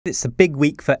It's a big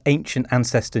week for ancient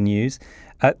ancestor news.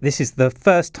 This is the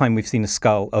first time we've seen a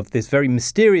skull of this very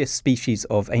mysterious species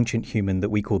of ancient human that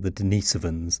we call the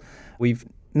Denisovans. We've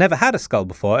never had a skull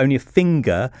before, only a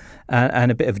finger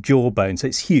and a bit of jawbone. So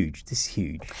it's huge. This is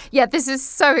huge. Yeah, this is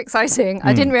so exciting.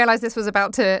 I didn't realise this was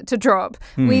about to drop.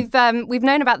 We've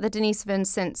known about the Denisovans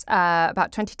since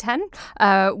about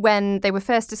 2010 when they were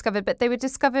first discovered, but they were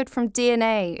discovered from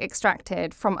DNA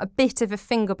extracted from a bit of a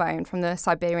finger bone from the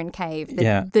Siberian cave,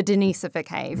 the Denisova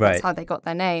cave. Right. That's how they got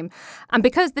their name. And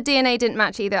because the DNA didn't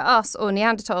match either us or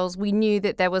Neanderthals, we knew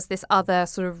that there was this other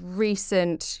sort of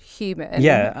recent human.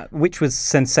 Yeah, which was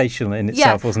sensational in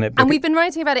itself, wasn't it? And we've been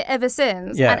writing about it ever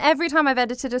since. Yeah. And every time I've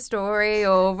edited a story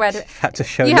or read it, had to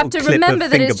show you have to remember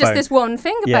that it's just bone. this one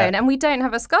finger bone, and we don't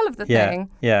have a skull of the thing.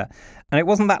 Yeah. And it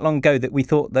wasn't that long ago that we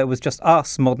thought there was just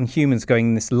us, modern humans, going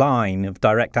in this line of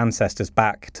direct ancestors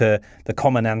back to the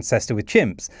common ancestor with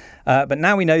chimps. But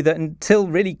now we know that until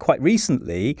really quite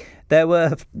recently, there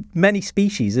were many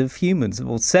species of humans,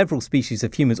 or several species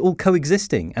of humans, all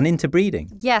coexisting and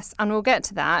interbreeding. Yes, and we'll get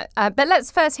to that. But let's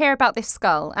first hear about this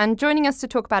skull. And joining us to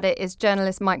talk about it is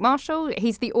journalist Mike Marshall.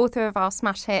 He's the author of our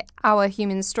smash hit Our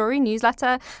Human Story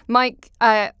newsletter. Mike,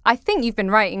 I think you've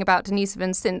been writing about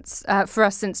Denisovan for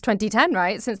us since 2010,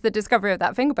 right? Since the discovery of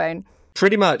that finger bone.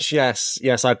 Pretty much, yes.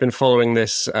 Yes, I've been following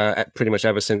this pretty much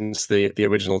ever since the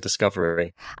original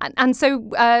discovery. And so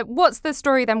what's the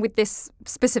story then with this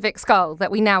specific skull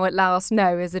that we now at last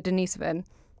know is a Denisovan?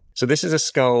 So this is a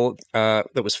skull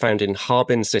that was found in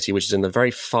Harbin City, which is in the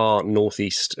very far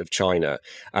northeast of China,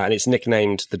 and it's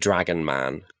nicknamed the Dragon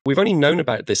Man. We've only known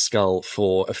about this skull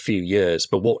for a few years,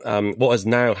 but what has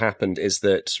now happened is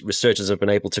that researchers have been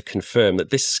able to confirm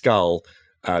that this skull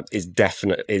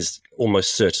is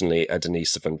almost certainly a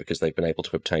Denisovan because they've been able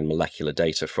to obtain molecular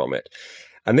data from it.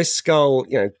 And this skull,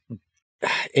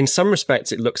 in some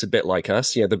respects, it looks a bit like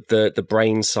us. The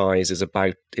brain size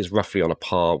is roughly on a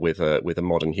par with a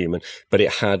modern human, but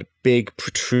it had big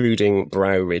protruding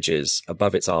brow ridges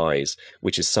above its eyes,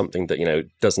 which is something that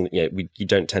you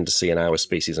don't tend to see in our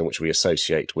species, and which we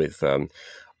associate with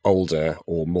older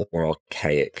or more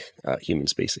archaic human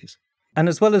species. And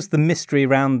as well as the mystery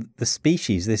around the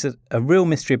species, there's a real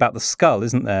mystery about the skull,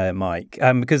 isn't there, Mike?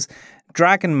 Because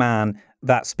Dragon Man,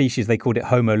 that species, they called it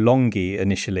Homo longi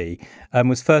initially,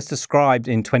 was first described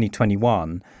in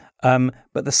 2021.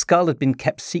 But the skull had been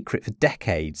kept secret for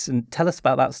decades. And tell us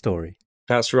about that story.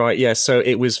 That's right, yes. So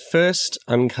it was first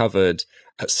uncovered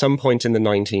at some point in the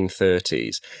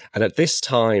 1930s. And at this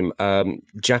time,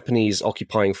 Japanese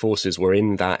occupying forces were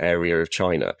in that area of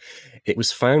China. It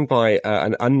was found by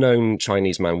an unknown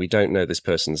Chinese man. We don't know this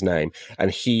person's name.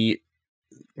 And he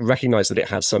recognized that it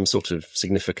had some sort of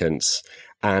significance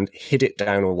and hid it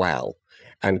down a well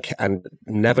and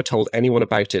never told anyone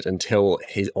about it until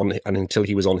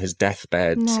he was on his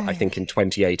deathbed, I think in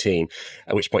 2018,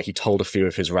 at which point he told a few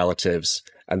of his relatives,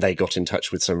 and they got in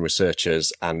touch with some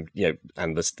researchers, and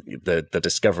the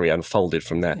discovery unfolded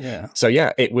from there. Yeah. So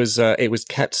it was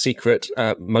kept secret,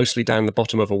 mostly down the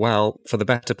bottom of a well, for the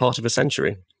better part of a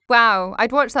century. Wow,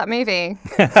 I'd watch that movie.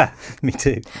 Me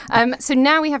too. So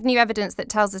now we have new evidence that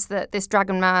tells us that this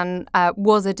Dragon Man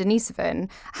was a Denisovan.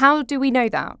 How do we know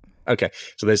that? Okay,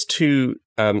 so there's two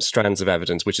strands of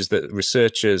evidence, which is that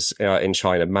researchers in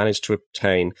China managed to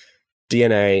obtain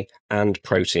DNA and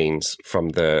proteins from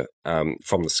the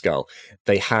skull.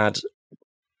 They had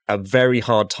a very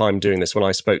hard time doing this. When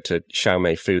I spoke to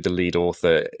Xiaomei Fu, the lead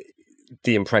author,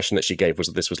 the impression that she gave was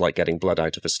that this was like getting blood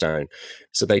out of a stone.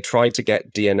 So they tried to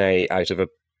get DNA out of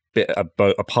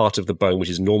a part of the bone, which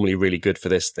is normally really good for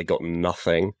this. They got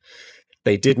nothing.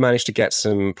 They did manage to get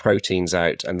some proteins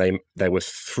out, and there were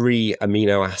 3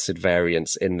 amino acid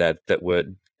variants in there that were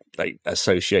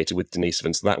associated with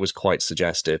Denisovan, so that was quite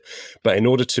suggestive. But in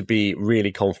order to be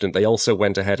really confident, they also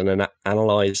went ahead and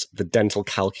analysed the dental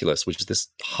calculus, which is this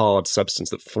hard substance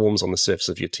that forms on the surface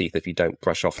of your teeth if you don't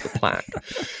brush off the plaque.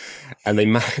 And they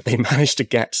managed to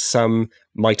get some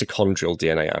mitochondrial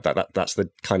DNA out of that. That's the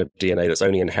kind of DNA that's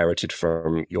only inherited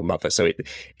from your mother. So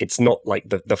it's not like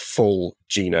the full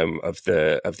genome of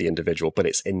the individual, but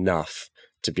it's enough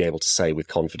to be able to say with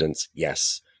confidence,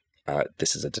 yes,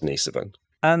 this is a Denisovan.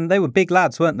 And they were big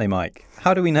lads, weren't they, Mike?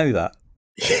 How do we know that?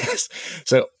 Yes.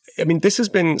 So, I mean, this has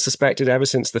been suspected ever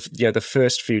since the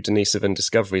first few Denisovan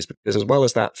discoveries, because as well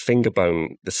as that finger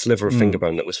bone, the sliver of finger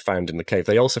bone that was found in the cave,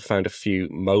 they also found a few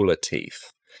molar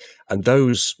teeth, and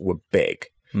those were big.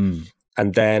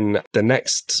 And then the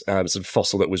next sort of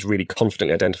fossil that was really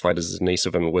confidently identified as a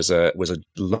Denisovan was a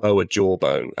lower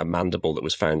jawbone, a mandible that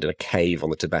was found in a cave on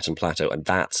the Tibetan plateau, and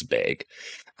that's big.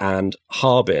 And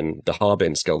the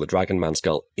Harbin skull, the dragon man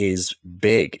skull, is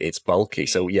big. It's bulky.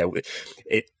 So yeah,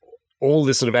 all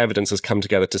this sort of evidence has come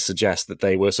together to suggest that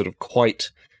they were sort of quite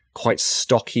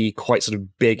stocky, quite sort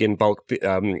of big in bulk.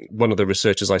 One of the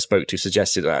researchers I spoke to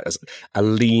suggested that as a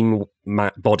lean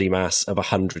body mass of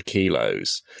 100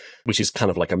 kilos, which is kind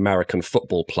of like American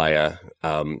football player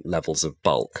levels of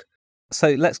bulk.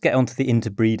 So let's get on to the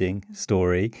interbreeding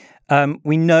story.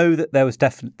 We know that there was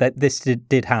that this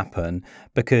did happen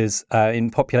because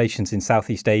in populations in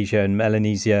Southeast Asia and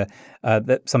Melanesia,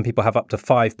 that some people have up to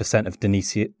 5% of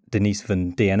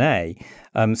Denisovan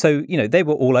DNA. So, they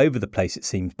were all over the place, it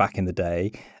seems, back in the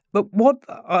day. But what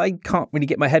I can't really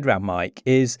get my head around, Mike,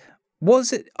 is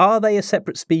are they a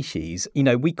separate species?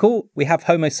 We have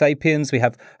Homo sapiens, we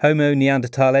have Homo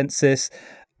neanderthalensis,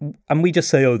 and we just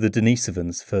say, the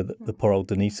Denisovans for the poor old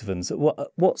Denisovans.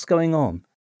 What's going on?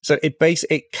 So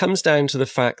it comes down to the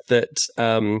fact that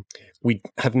we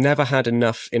have never had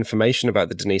enough information about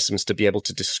the Denisovans to be able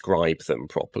to describe them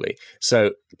properly.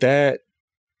 So their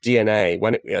DNA,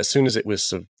 as soon as it was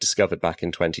sort of discovered back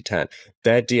in 2010,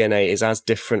 their DNA is as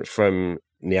different from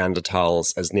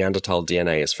Neanderthals as Neanderthal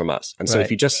DNA is from us. And so if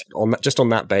you just on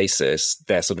that basis,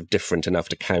 they're sort of different enough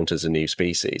to count as a new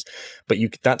species. But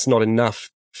that's not enough.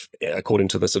 According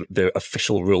to the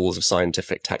official rules of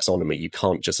scientific taxonomy, you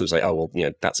can't just sort of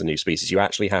say, that's a new species. You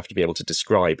actually have to be able to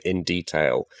describe in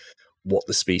detail what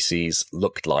the species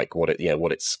looked like, what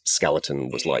its skeleton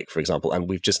was like, for example. And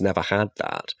we've just never had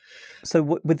that.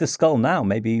 So with the skull now,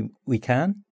 maybe we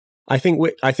can. I think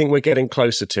we're getting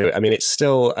closer to it. I mean, it's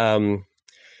still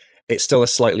a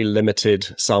slightly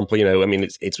limited sample.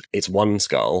 It's one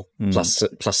skull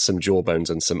plus some jawbones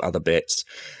and some other bits.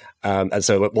 And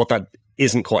so what that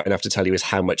isn't quite enough to tell you is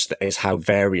how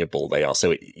variable they are.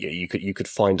 So you could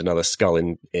find another skull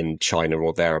in China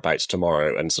or therearabouts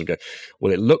tomorrow and sort of go,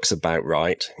 well, it looks about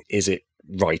right. Is it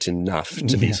right enough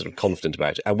to be sort of confident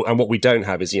about it? And what we don't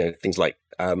have is things like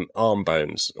arm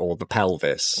bones or the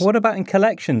pelvis. What about in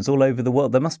collections all over the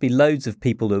world? There must be loads of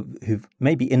people who've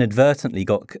maybe inadvertently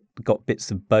got bits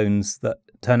of bones that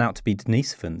turn out to be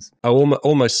Denisovans. Oh,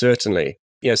 almost certainly.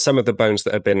 Some of the bones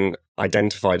that have been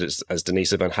identified as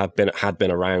Denisovan had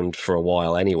been around for a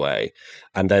while anyway.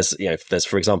 And there's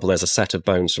for example, there's a set of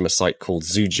bones from a site called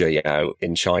Zhujiao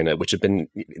in China, which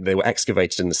they were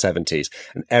excavated in the 70s.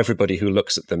 And everybody who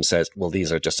looks at them says, well,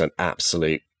 these are just an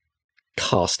absolute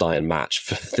cast iron match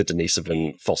for the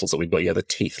Denisovan fossils that we've got. The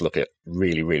teeth look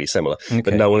really, really similar,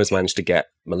 but no one has managed to get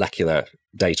molecular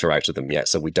data out of them yet.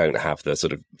 So we don't have the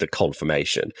sort of the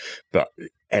confirmation, but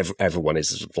everyone is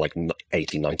sort of like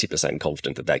 80-90%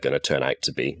 confident that they're going to turn out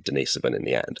to be Denisovan in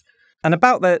the end. And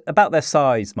about their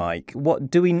size, Mike,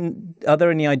 are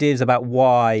there any ideas about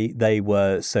why they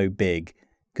were so big?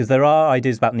 Because there are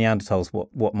ideas about Neanderthals,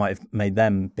 what might have made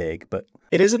them big, but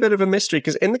it is a bit of a mystery,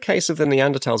 because in the case of the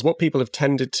Neanderthals, what people have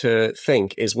tended to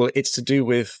think is, well, it's to do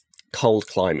with cold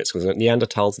climates, because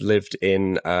Neanderthals lived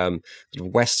in sort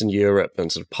of Western Europe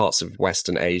and sort of parts of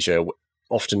Western Asia,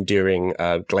 often during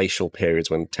glacial periods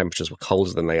when temperatures were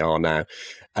colder than they are now.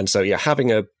 And so,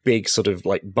 having a big sort of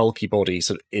like bulky body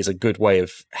is a good way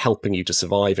of helping you to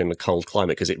survive in a cold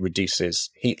climate because it reduces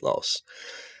heat loss.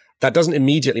 That doesn't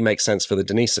immediately make sense for the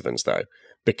Denisovans, though,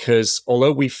 because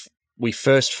although we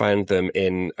first found them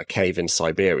in a cave in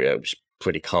Siberia, which is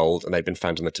pretty cold, and they've been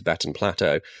found on the Tibetan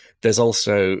plateau, there's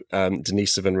also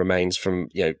Denisovan remains from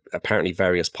apparently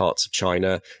various parts of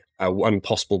China, one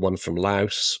possible one from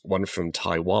Laos, one from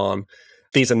Taiwan.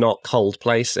 These are not cold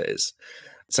places,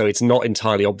 so it's not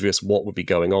entirely obvious what would be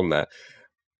going on there.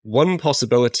 One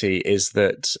possibility is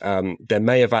that there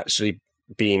may have actually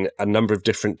been a number of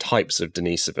different types of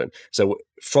Denisovan. So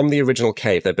from the original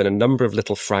cave, there have been a number of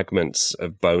little fragments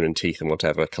of bone and teeth and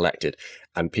whatever collected,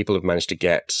 and people have managed to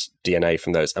get DNA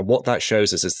from those. And what that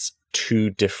shows us is two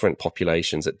different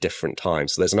populations at different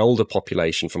times. So there's an older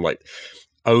population from like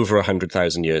over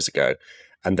 100,000 years ago,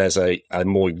 and there's a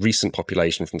more recent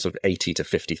population from sort of 80 to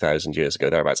 50,000 years ago,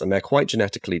 thereabouts, and they're quite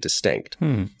genetically distinct.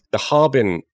 The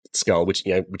Harbin skull, which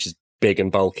is big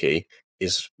and bulky,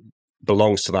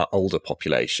 belongs to that older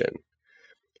population,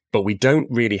 but we don't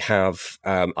really have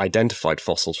identified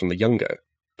fossils from the younger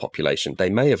population. They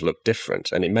may have looked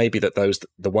different, and it may be that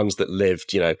the ones that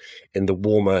lived, in the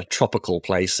warmer tropical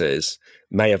places,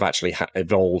 may have actually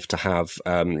evolved to have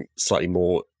slightly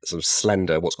more sort of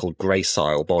slender, what's called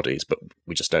gracile bodies, but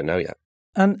we just don't know yet.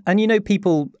 And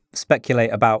people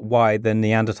speculate about why the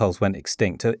Neanderthals went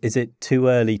extinct. Is it too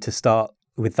early to start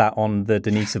with that on the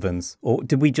Denisovans, or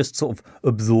did we just sort of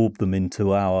absorb them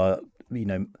into our,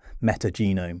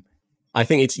 metagenome? I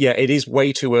think it is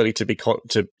way too early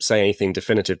to say anything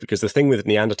definitive, because the thing with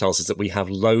Neanderthals is that we have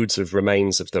loads of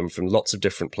remains of them from lots of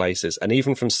different places, and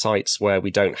even from sites where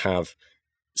we don't have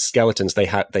skeletons,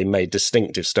 they made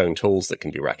distinctive stone tools that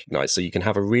can be recognized. So you can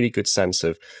have a really good sense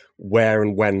of where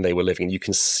and when they were living. You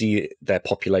can see their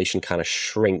population kind of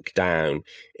shrink down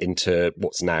into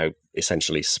what's now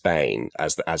essentially Spain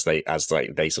as they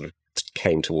sort of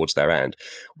came towards their end.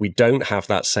 We don't have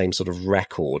that same sort of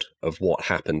record of what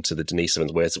happened to the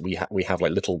Denisovans, whereas we have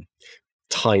like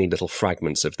tiny little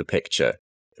fragments of the picture.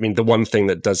 I mean, the one thing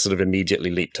that does sort of immediately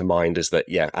leap to mind is that,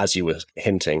 as you were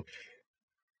hinting,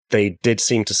 they did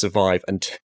seem to survive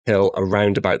until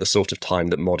around about the sort of time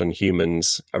that modern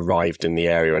humans arrived in the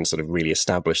area and sort of really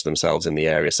established themselves in the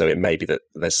area. So it may be that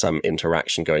there's some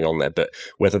interaction going on there, but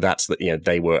whether that's that,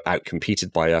 they were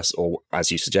outcompeted by us, or,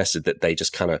 as you suggested, that they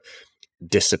just kind of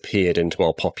disappeared into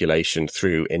our population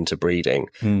through interbreeding.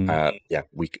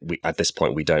 We at this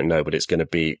point we don't know, but it's going to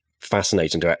be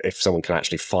fascinating if someone can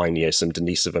actually find some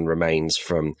Denisovan remains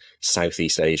from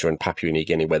Southeast Asia and Papua New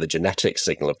Guinea, where the genetic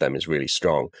signal of them is really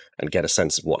strong, and get a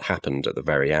sense of what happened at the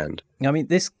very end. I mean,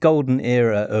 this golden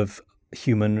era of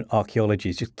human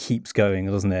archaeology just keeps going,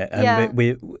 doesn't it? And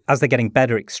we as they're getting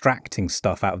better extracting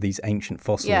stuff out of these ancient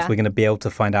fossils, we're going to be able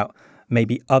to find out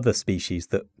maybe other species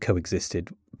that coexisted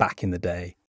back in the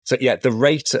day. So, the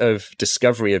rate of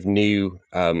discovery of new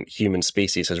human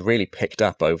species has really picked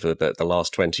up over the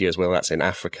last 20 years, whether that's in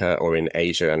Africa or in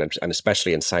Asia, and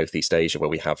especially in Southeast Asia, where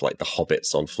we have like the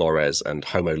hobbits on Flores and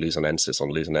Homo luzonensis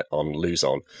on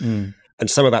Luzon. And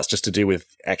some of that's just to do with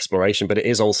exploration, but it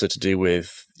is also to do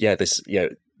with,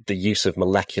 the use of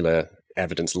molecular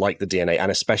evidence like the DNA,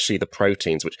 and especially the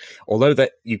proteins, which, although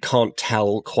that you can't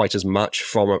tell quite as much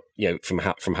from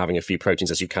having a few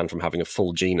proteins as you can from having a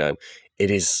full genome,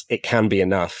 it can be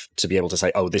enough to be able to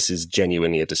say, oh, this is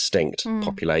genuinely a distinct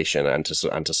population, and to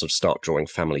sort of start drawing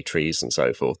family trees and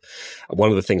so forth. One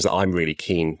of the things that I'm really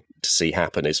keen to see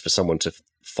happen is for someone to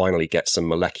finally get some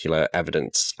molecular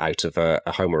evidence out of a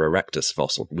Homo erectus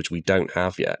fossil, which we don't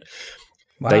have yet.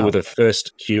 Wow. They were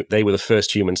the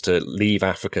first humans to leave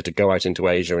Africa to go out into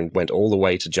Asia, and went all the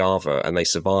way to Java, and they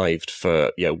survived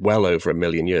for well over 1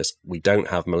 million years. We don't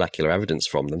have molecular evidence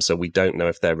from them, so we don't know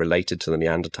if they're related to the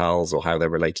Neanderthals or how they're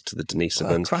related to the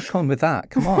Denisovans. Crack on with that,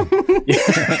 come on.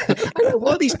 I know,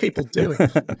 what are these people doing?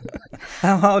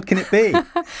 How hard can it be?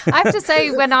 I have to say,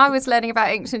 when I was learning about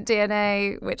ancient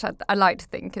DNA, which I like to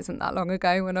think isn't that long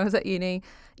ago when I was at uni,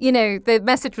 the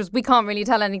message was, we can't really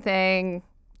tell anything.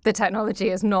 The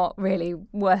technology is not really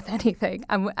worth anything.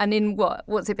 And in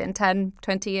what's it been, 10,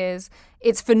 20 years?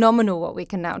 It's phenomenal what we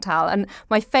can now tell. And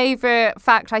my favourite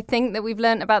fact, I think, that we've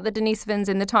learned about the Denisovans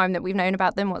in the time that we've known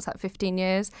about them, 15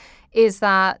 years, is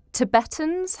that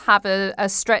Tibetans have a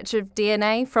stretch of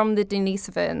DNA from the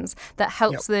Denisovans that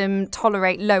helps them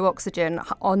tolerate low oxygen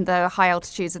on the high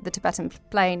altitudes of the Tibetan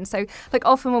plain. So,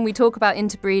 often when we talk about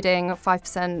interbreeding,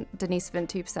 5% Denisovan,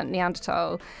 2%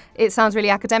 Neanderthal, it sounds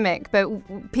really academic, but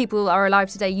people are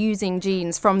alive today using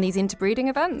genes from these interbreeding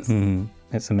events.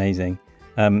 It's amazing.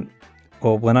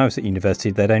 Well, when I was at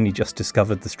university, they'd only just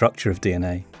discovered the structure of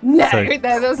DNA. No,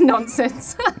 that was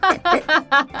nonsense.